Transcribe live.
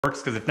works,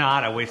 because if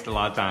not, I waste a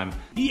lot of time.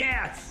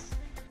 Yes!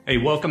 Hey,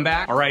 welcome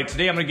back. All right,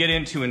 today I'm gonna get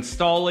into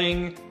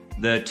installing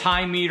the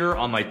time meter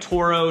on my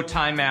Toro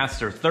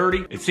Timemaster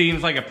 30. It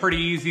seems like a pretty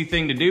easy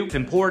thing to do. It's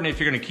important if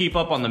you're gonna keep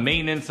up on the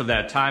maintenance of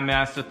that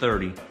Timemaster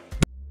 30.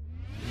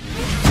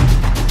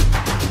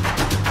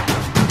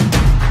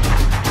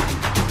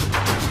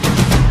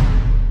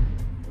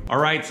 All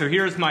right, so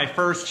here's my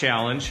first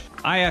challenge.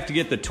 I have to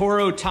get the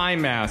Toro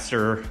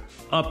Timemaster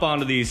up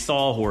onto these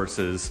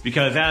sawhorses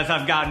because as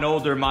I've gotten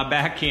older, my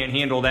back can't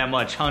handle that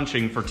much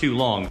hunching for too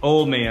long.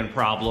 Old man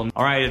problem.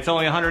 All right, it's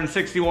only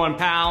 161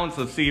 pounds.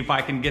 Let's see if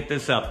I can get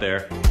this up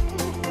there.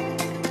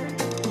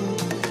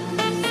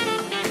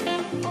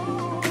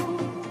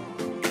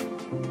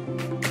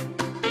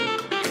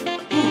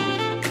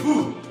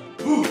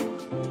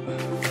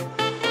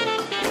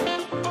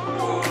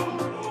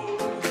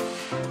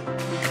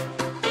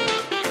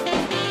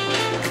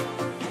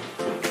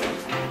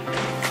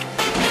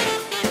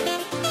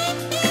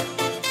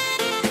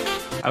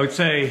 I would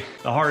say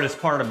the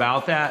hardest part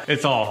about that,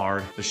 it's all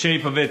hard. The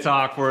shape of it's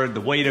awkward,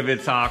 the weight of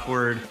it's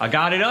awkward. I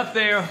got it up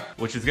there,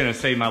 which is gonna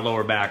save my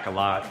lower back a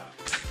lot.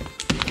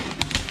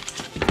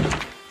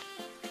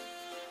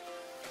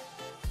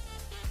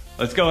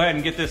 Let's go ahead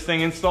and get this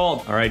thing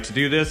installed. All right, to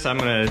do this, I'm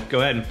gonna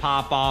go ahead and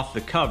pop off the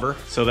cover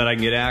so that I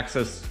can get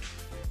access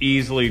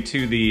easily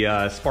to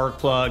the spark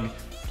plug.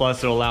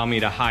 Plus it'll allow me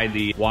to hide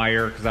the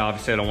wire because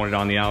obviously I don't want it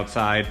on the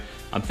outside.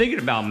 I'm thinking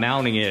about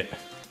mounting it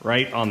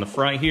right on the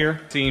front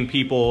here. Seeing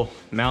people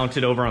mount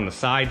it over on the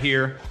side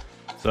here.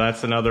 So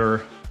that's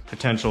another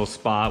potential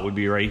spot would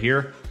be right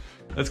here.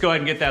 Let's go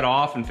ahead and get that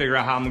off and figure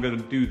out how I'm gonna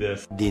do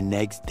this. The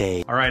next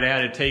day. All right, I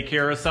had to take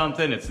care of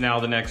something. It's now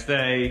the next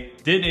day.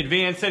 Didn't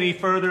advance any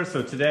further,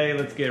 so today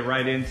let's get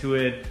right into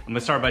it. I'm gonna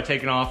start by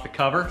taking off the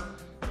cover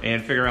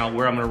and figuring out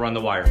where I'm gonna run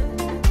the wire.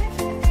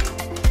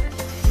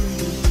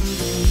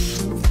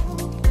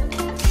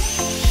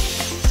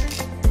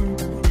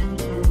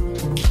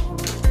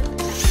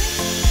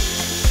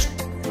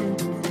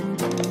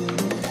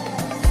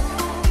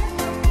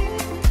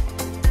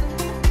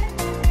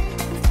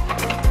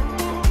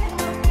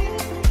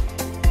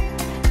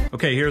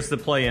 Okay, here's the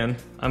plan.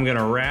 I'm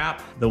gonna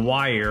wrap the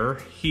wire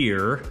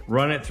here,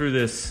 run it through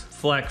this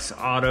Flex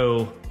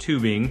Auto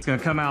tubing. It's gonna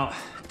come out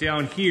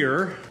down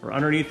here or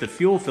underneath the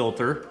fuel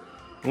filter.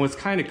 And what's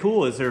kind of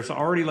cool is there's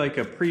already like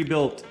a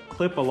pre-built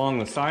clip along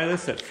the side of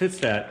this that fits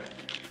that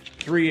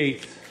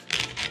 3/8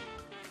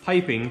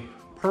 piping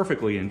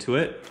perfectly into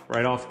it,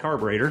 right off the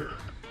carburetor.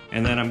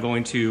 And then I'm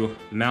going to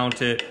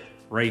mount it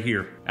right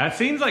here. That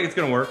seems like it's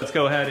gonna work. Let's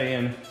go ahead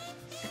and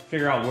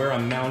figure out where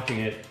I'm mounting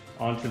it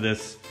onto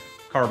this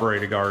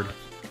carburetor guard.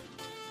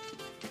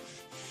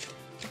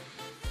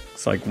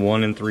 It's like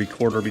 1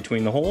 3/4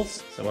 between the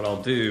holes. So what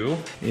I'll do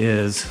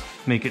is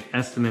make an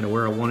estimate of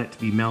where I want it to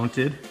be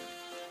mounted.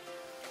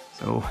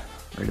 So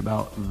right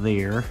about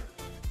there.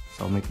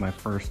 So I'll make my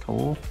first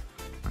hole,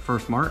 my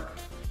first mark.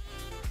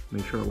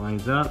 Make sure it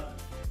lines up.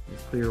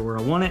 It's clear where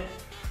I want it.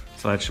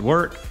 So that should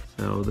work.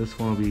 So this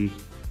one will be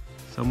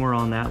somewhere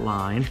on that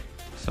line.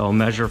 So I'll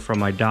measure from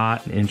my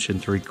dot 1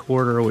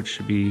 3/4, which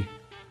should be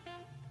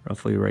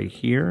roughly right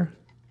here.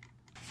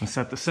 I'll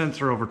set the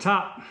sensor over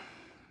top.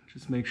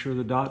 Just make sure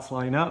the dots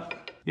line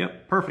up.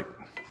 Yep, perfect.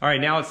 All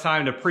right, now it's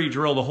time to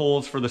pre-drill the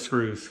holes for the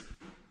screws.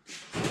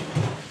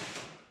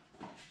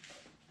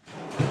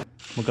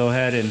 We'll go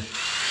ahead and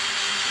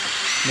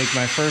make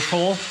my first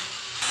hole.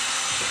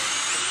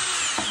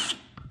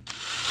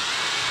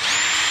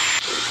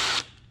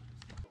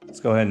 Let's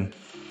go ahead and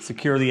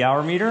secure the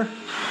hour meter.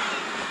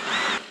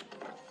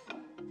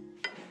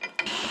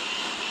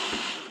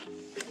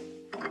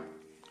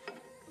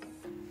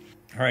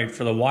 All right,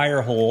 for the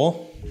wire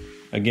hole,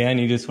 again,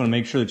 you just want to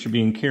make sure that you're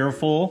being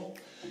careful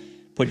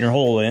putting your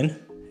hole in,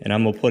 and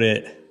I'm gonna put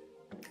it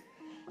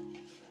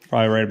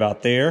probably right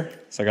about there.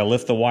 So I gotta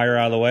lift the wire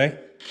out of the way.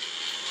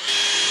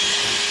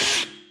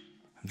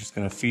 I'm just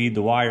gonna feed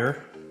the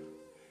wire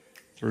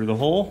through the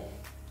hole.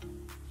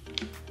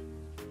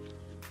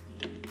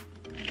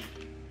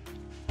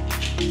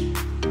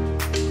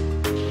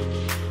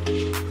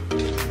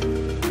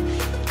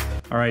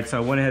 All right, so I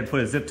went ahead and put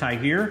a zip tie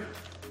here.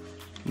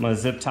 I'm gonna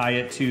zip tie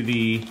it to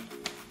the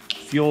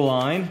fuel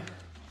line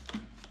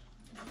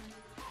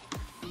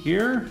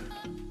here.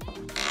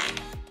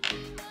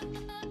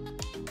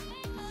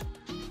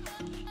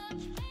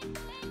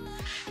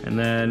 And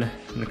then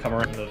I'm gonna come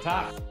around to the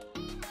top.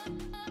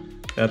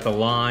 That the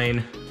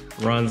line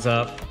runs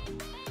up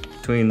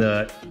between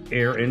the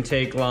air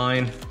intake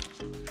line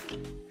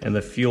and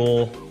the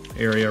fuel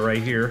area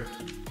right here.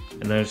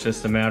 And then it's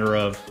just a matter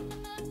of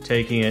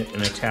taking it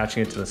and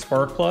attaching it to the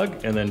spark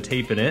plug and then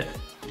taping it.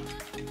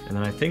 And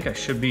then I think I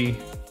should be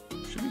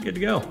good to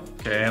go.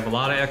 Okay, I have a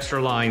lot of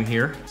extra line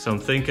here, so I'm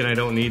thinking I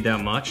don't need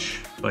that much,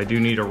 but I do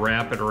need to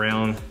wrap it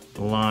around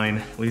the line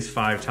at least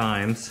 5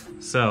 times.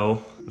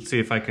 So let's see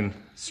if I can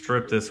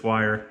strip this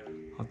wire.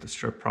 I'll have to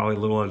strip probably a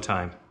little at a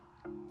time.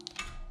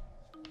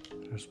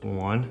 There's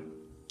 1,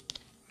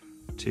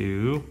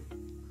 2,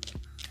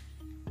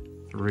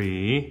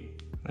 3.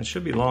 That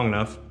should be long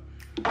enough.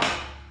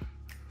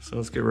 So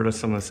let's get rid of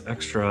some of this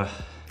extra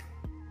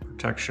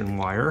protection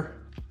wire.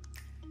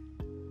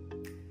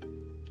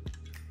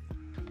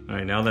 All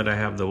right, now that I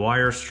have the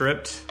wire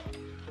stripped,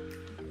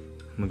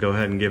 I'm gonna go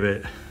ahead and give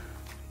it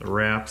the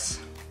wraps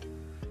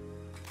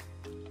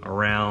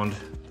around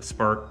the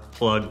spark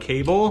plug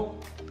cable.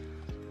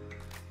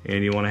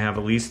 And you wanna have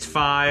at least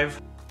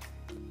 5.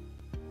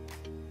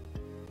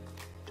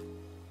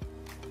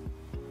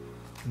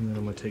 And then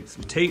I'm gonna take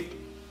some tape,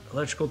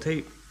 electrical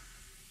tape,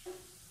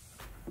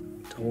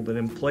 to hold it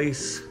in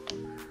place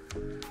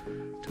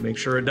to make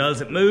sure it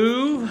doesn't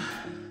move.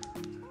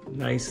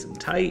 Nice and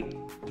tight.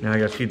 Now I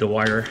gotta feed the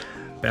wire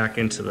back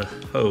into the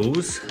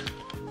hose.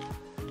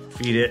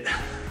 Feed it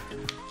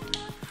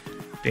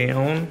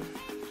down.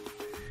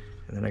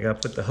 And then I gotta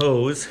put the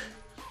hose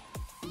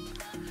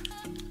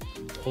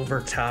over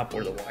top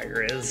where the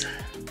wire is.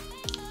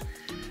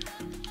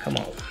 Come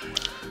on.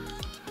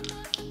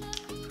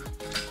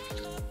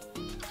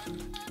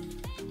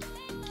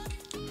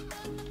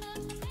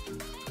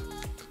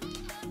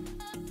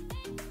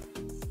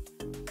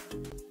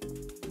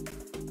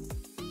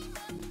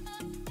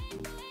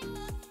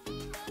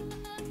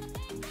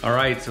 All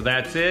right, so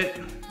that's it.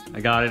 I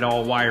got it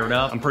all wired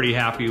up. I'm pretty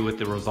happy with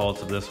the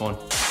results of this one.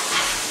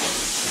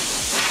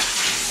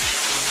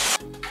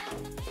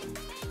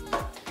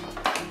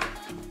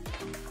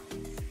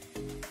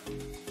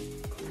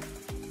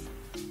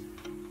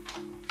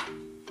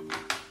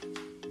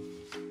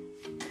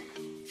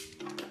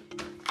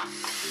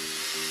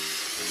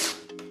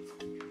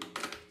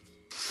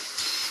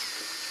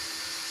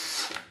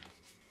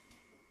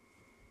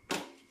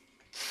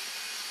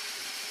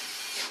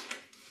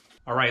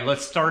 All right,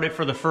 let's start it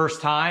for the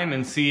first time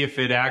and see if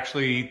it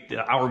actually,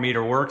 the hour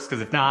meter works,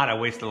 because if not, I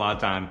waste a lot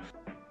of time.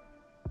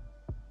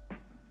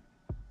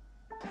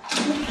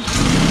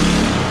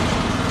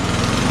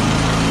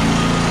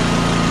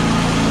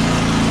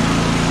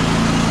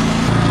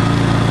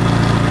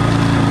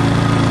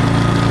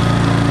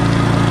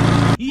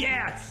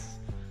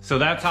 So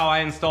that's how I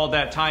installed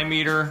that time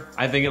meter.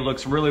 I think it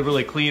looks really,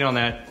 really clean on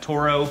that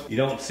Toro. You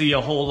don't see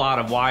a whole lot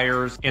of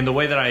wires, and the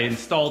way that I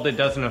installed it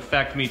doesn't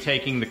affect me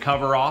taking the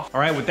cover off.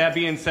 All right, with that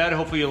being said,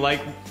 hopefully you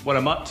like what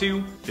I'm up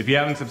to. If you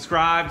haven't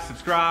subscribed,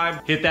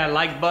 subscribe, hit that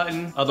like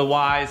button.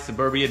 Otherwise,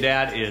 Suburbia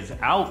Dad is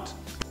out.